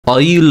Are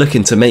you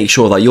looking to make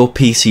sure that your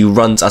PC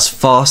runs as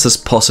fast as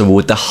possible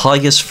with the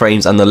highest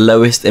frames and the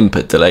lowest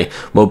input delay?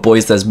 Well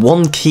boys, there's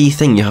one key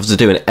thing you have to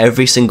do in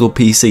every single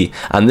PC,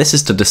 and this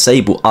is to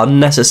disable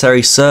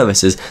unnecessary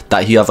services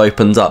that you have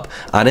opened up.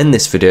 And in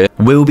this video,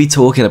 we'll be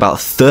talking about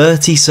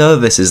 30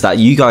 services that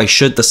you guys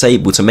should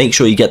disable to make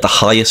sure you get the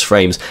highest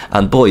frames.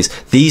 And boys,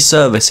 these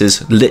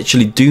services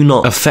literally do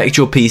not affect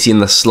your PC in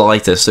the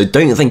slightest, so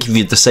don't think if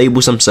you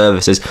disable some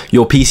services,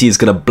 your PC is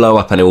going to blow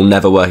up and it will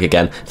never work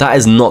again. That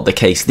is not the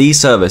case. These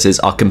services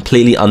are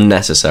completely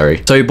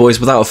unnecessary. So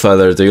boys, without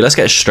further ado, let's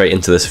get straight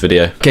into this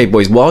video. Okay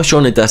boys, whilst you're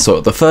on your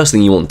desktop, the first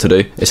thing you want to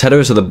do is head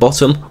over to the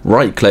bottom,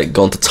 right click,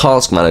 go onto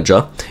Task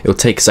Manager. It'll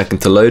take a second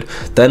to load,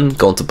 then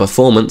go onto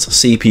Performance,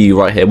 CPU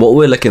right here. What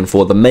we're looking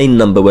for, the main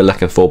number we're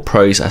looking for,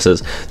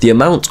 processors. The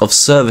amount of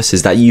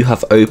services that you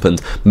have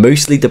opened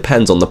mostly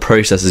depends on the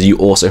processors you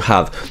also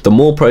have. The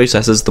more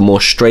processors, the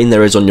more strain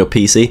there is on your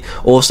PC.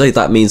 Also,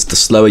 that means the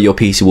slower your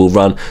PC will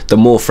run, the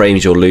more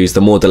frames you'll lose,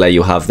 the more delay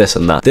you'll have, this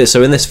and that.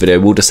 So in this video,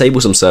 we'll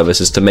disable some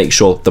services to make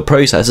sure the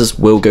processors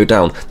will go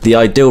down. The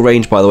ideal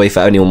range, by the way, for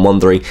anyone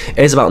wondering,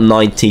 is about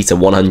 90 to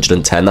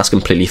 110. That's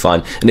completely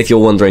fine. And if you're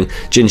wondering,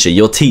 Jinshi,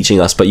 you're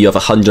teaching us, but you have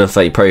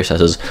 130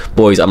 processors.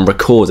 Boys, I'm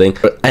recording,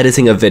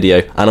 editing a video,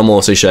 and I'm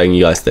also showing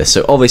you guys this.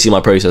 So obviously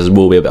my processors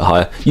will be a bit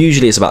higher.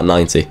 Usually it's about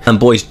 90. And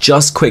boys,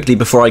 just quickly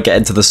before I get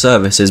into the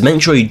services,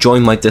 make sure you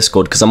join my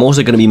Discord, because I'm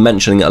also going to be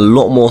mentioning a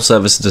lot more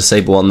services to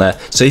disable on there.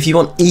 So if you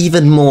want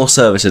even more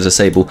services to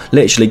disable,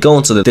 literally go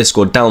onto the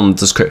Discord down in the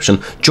description,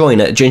 join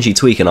it, Jinshi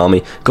Tweaking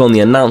Army, go on the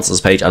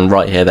announcements page, and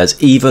right here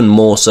there's even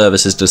more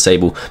services to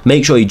disable.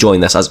 Make sure you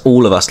join this, as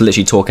all of us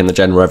literally talk in the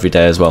general every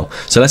day as well.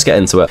 So let's get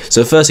into it.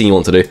 So the first thing you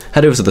want to do,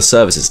 head over to the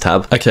services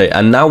tab. Okay,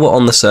 and now we're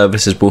on the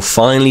services, we'll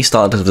finally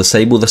start to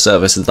disable the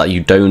services that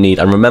you don't need.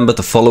 And remember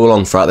to follow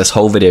along throughout this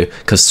whole video,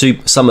 because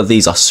some of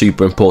these are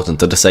super important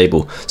to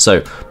disable.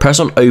 So press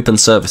on Open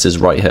Services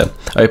right here.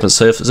 Open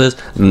Services,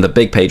 and the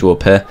big page will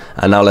appear.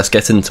 And now let's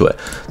get into it.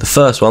 The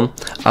first one,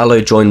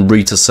 Allo Join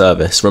Router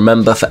Service.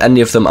 Remember, for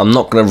any of them, I'm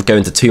not going to go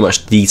into too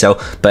much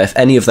detail, but if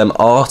any of them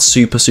are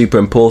super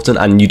important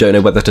and you don't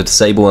know whether to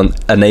disable and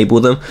enable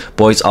them,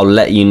 boys, I'll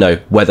let you know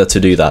whether to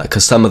do that,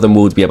 because some of them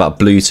will be about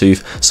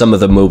Bluetooth, some of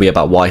them will be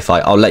about Wi-Fi.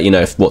 I'll let you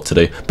know what to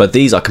do, but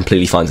these are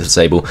completely fine to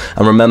disable.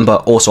 And remember,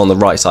 also on the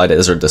right side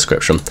is a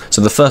description.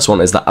 So the first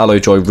one is the Allo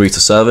Join Router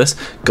Service.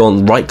 Go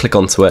on, right click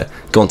onto it,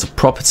 go onto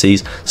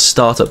Properties,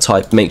 Startup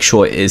Type, make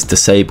sure it is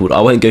disabled.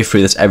 I won't go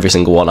through this every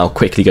single one, I'll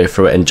quickly go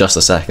through it in just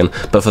a second,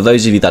 but for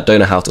those of you that don't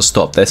know how to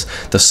stop this,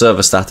 the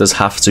server status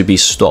have to be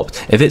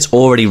stopped. If it's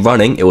already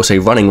running, it will say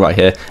running right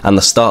here, and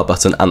the start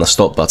button and the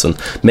stop button.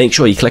 Make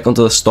sure you click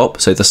onto the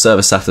stop, so the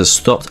server status is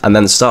stopped, and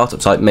then the startup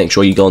type, make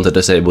sure you go onto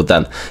disabled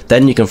then.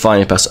 Then you can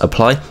finally press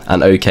apply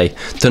and OK.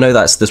 To know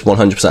that this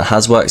 100%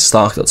 has worked,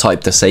 startup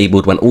type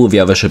disabled when all the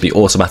others should be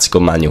automatic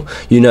or manual.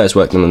 You know it's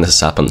working when this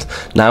has happened.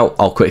 Now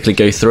I'll quickly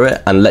go through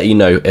it and let you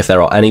know if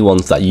there are any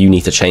ones that you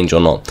need to change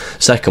or not.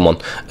 Second one,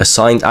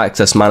 assigned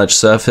access managed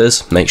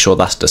services, make sure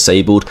that's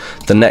disabled.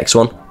 The next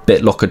one,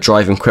 BitLocker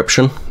drive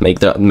encryption,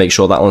 make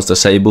sure that one's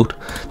disabled.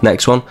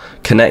 Next one,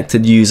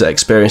 connected user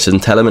experience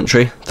and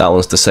telemetry, that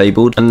one's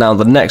disabled. And now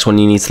the next one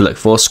you need to look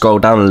for, scroll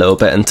down a little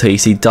bit until you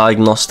see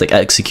diagnostic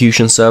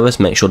execution service,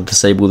 make sure to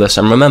disable this.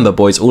 And remember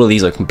boys, all of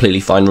these are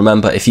completely fine.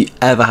 Remember, if you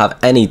ever have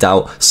any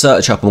doubt,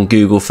 search up on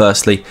Google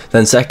firstly,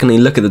 then secondly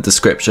look at the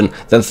description,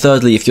 then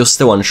thirdly if you're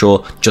still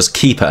unsure, just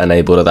keep it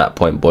enabled at that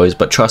point boys.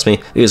 But trust me,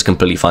 it is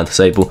completely fine to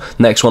disable.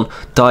 Next one,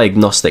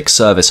 diagnostic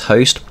service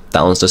host,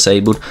 that one's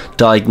disabled.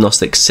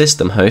 Diagnostic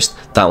system host,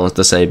 that one's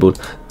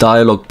disabled.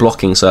 Dialog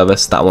blocking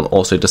service, that one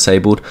also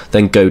disabled.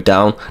 Then go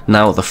down.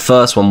 Now the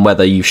first one,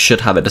 whether you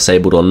should have it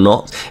disabled or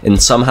not, in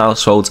some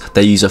households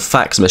they use a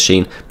fax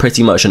machine,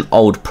 pretty much an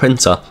old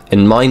printer.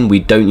 In mine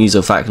we don't use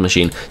a fax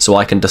machine, so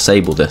I can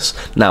disable this.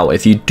 Now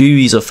if you do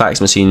use a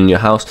fax machine in your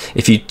house,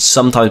 if you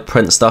sometimes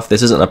print stuff,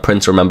 this isn't a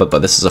printer remember,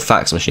 but this is a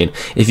fax machine.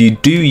 If you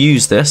do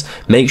use this,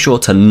 make sure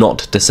to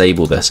not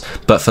disable this.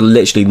 But for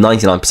literally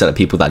 99% of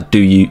people that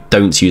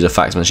don't use a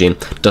fax machine,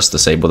 just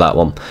disable that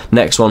one.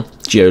 Next one,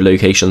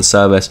 geolocation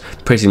service,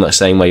 pretty much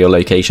saying where your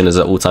location is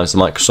at all times to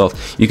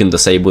Microsoft. You can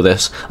disable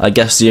this. I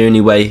guess the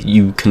only way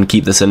you can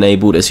keep this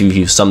enabled is if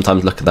you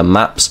sometimes look at the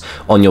maps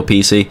on your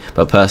PC,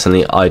 but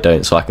personally I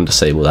don't, so I can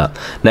disable that.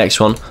 Next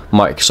one,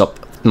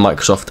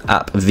 Microsoft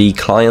App V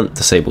Client,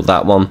 disable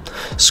that one.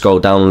 Scroll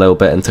down a little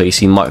bit until you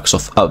see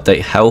Microsoft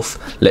Update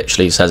Health,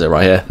 literally says it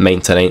right here,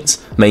 maintains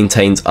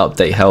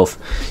update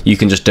health. You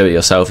can just do it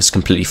yourself, it's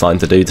completely fine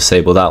to do,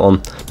 disable that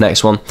one.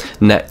 Next one,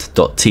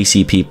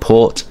 net.tcp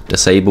port,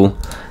 disable.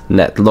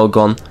 Net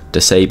logon,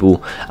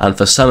 disable. And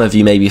for some of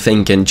you may be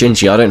thinking,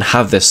 Jinshi, I don't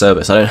have this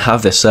service,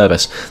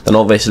 then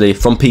obviously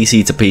from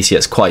PC to PC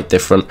it's quite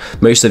different.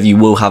 Most of you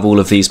will have all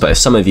of these, but if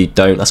some of you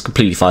don't, that's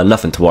completely fine,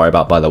 nothing to worry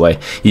about, by the way.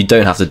 You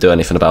don't have to do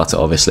anything about it,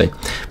 obviously.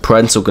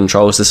 Parental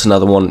controls, this is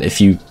another one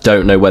if you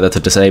don't know whether to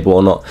disable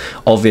or not.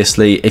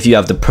 Obviously, if you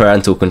have the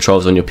parental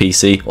controls on your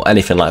PC or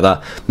anything like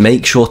that,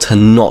 make sure to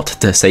not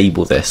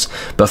disable this.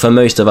 But for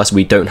most of us,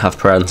 we don't have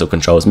parental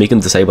controls, and we can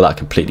disable that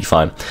completely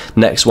fine.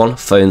 Next one,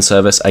 phone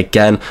service.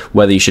 Again,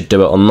 whether you should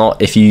do it or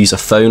not, if you use a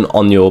phone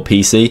on your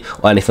PC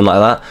or anything like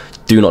that,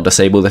 do not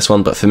disable this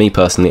one, but for me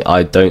personally,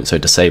 I don't, so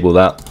disable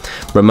that.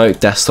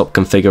 Remote desktop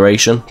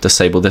configuration,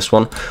 disable this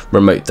one.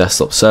 Remote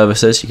desktop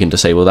services, you can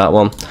disable that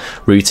one.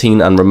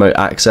 Routine and remote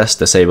access,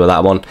 disable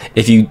that one.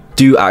 If you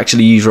do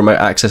actually use remote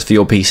access for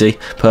your PC,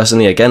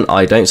 personally, again,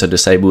 I don't, so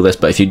disable this,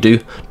 but if you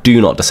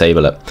do not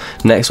disable it.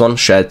 Next one,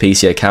 shared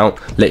PC account,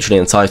 literally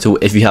in the title,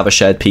 if you have a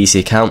shared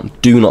PC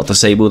account, do not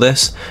disable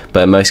this,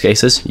 but in most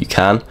cases, you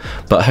can,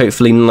 but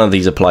hopefully none of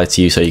these apply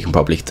to you, so you can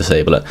probably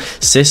disable it.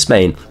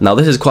 Sysmain, now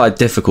this is quite a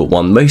difficult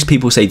one. Most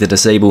people say to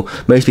disable,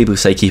 most people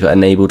say keep it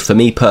enabled. For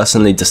me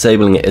personally,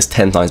 disabling it is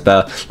 10 times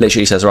better.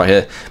 Literally says right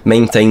here,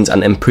 maintains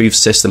and improves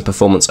system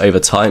performance over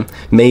time.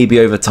 Maybe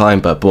over time,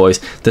 but boys,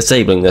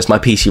 disabling this, my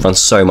PC runs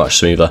so much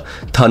smoother.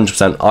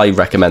 100%, I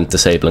recommend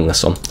disabling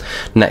this one.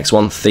 Next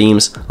one,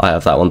 themes, I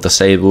have that one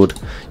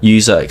disabled.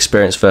 User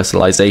experience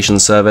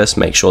virtualization service,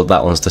 make sure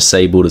that one's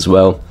disabled as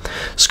well.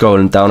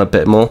 Scrolling down a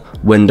bit more,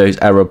 Windows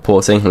error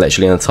reporting,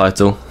 literally in the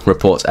title,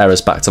 reports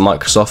errors back to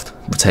Microsoft,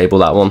 disable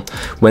that one.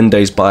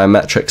 Windows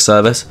biometric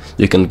service,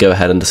 you can go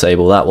ahead and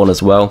disable that one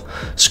as well.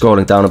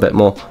 Scrolling down a bit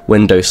more,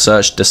 Windows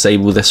search,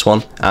 disable this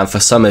one. And for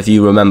some of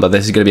you, remember,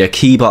 this is going to be a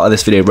key part of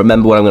this video.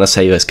 Remember what I'm going to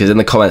say this, because in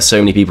the comments so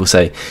many people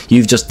say,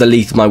 you've just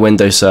deleted my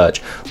Windows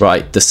search.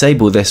 Right,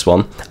 disable this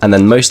one, and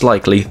then most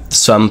likely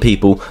some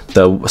people,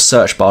 the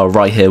search bar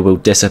right here will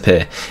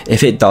disappear.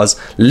 If it does,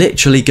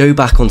 literally go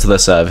back onto the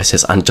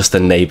services and just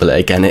enable it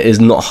again. It is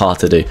not hard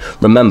to do.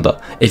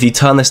 Remember, if you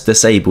turn this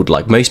disabled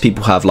like most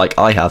people have, like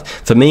I have,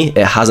 for me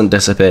it hasn't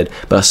disappeared,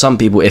 but some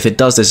people, if it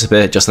does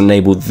disappear, just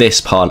enable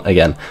this part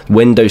again.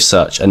 Windows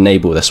search,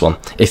 enable this one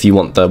if you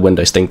want the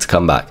Windows thing to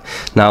come back.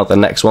 Now the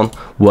next one,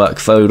 work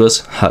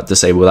folders,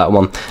 disable that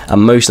one.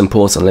 And most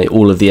importantly,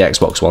 all of the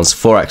Xbox ones,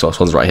 4 Xbox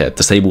ones right here,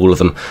 disable all of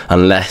them,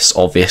 unless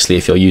obviously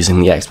if you're using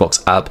the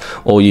Xbox app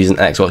or using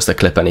Xbox to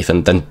clip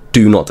anything, then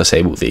do not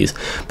disable these.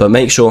 But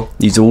make sure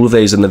you do all of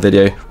those in the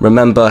video.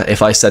 Remember,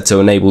 if I said to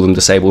enable them,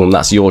 disable them,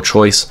 that's your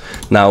choice.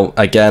 Now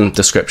again,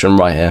 description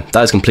right here,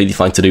 that is completely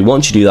fine to do.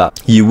 Once you do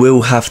that, you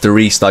will have to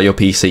restart your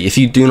PC. If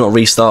you do not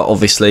restart,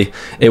 obviously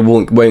it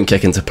won't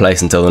kick into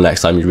place until the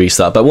next time you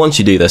restart. But once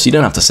you do this, you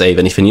don't have to save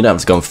anything, you don't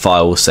have to go and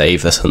file,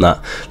 save this and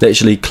that.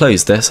 Literally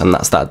close this and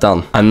that's that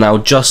done. And now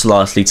just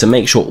lastly, to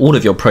make sure all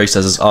of your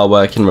processors are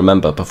working,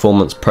 remember,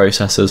 performance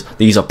processors,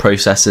 these are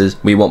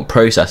processors, we want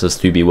processors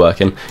to be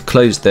working.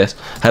 Close this,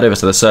 head over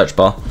to the search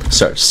bar,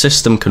 search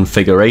system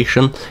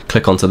configuration,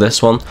 click onto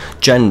this one.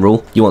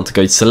 General, you want to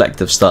go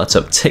selective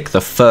startup, tick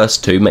the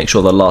first two, make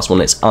sure the last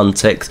one is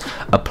unticked,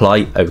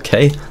 apply,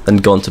 okay, then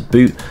go on to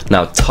boot.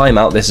 Now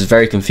timeout, this is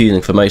very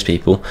confusing for most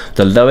people.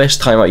 The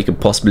lowest timeout you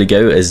could possibly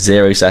go is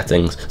 0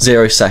 seconds.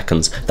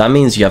 That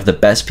means you have the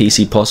best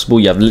PC possible,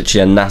 you have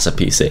literally a NASA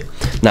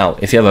PC. Now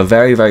if you have a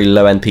very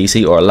low end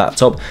PC or a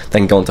laptop,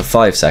 then go on to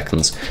 5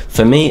 seconds.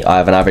 For me, I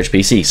have an average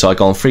PC, so I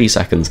go on 3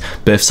 seconds.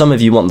 But if some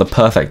of you want the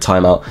perfect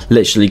timeout,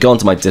 literally go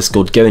onto my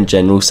Discord, go in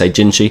general, say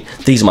Jinshi,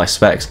 these are my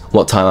specs,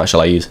 what timeout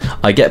shall I use?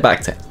 I get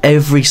back to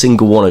every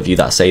single one of you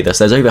that say this.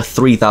 There's over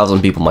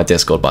 3,000 people in my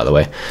Discord, by the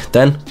way.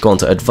 Then go on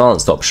to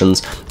advanced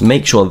options,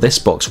 make sure this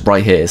box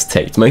right here is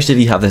ticked. Most of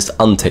you have this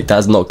unticked, that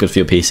is not good for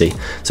your PC.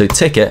 So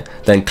tick it,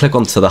 then click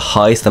onto the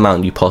highest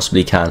amount you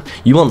possibly can.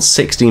 You want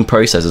 16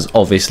 processors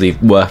obviously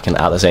working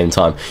at the same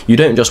time. You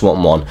don't just want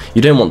 1,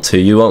 you don't want 2,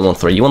 you don't want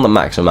 3, you want the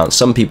maximum amount.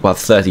 Some people have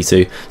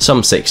 32,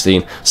 some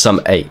 16,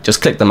 some 8.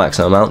 Just click the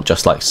maximum amount,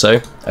 just like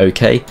so.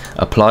 Okay,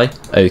 apply,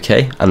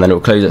 okay, and then it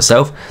will close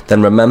itself.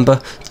 Then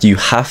remember, you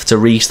have to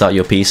restart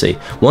your PC.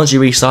 Once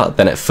you restart,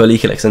 then it fully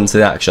clicks into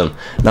the action.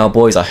 Now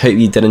boys, I hope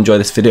you did enjoy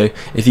this video.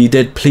 If you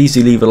did, please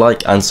do leave a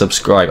like and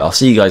subscribe. I'll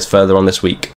see you guys further on this week.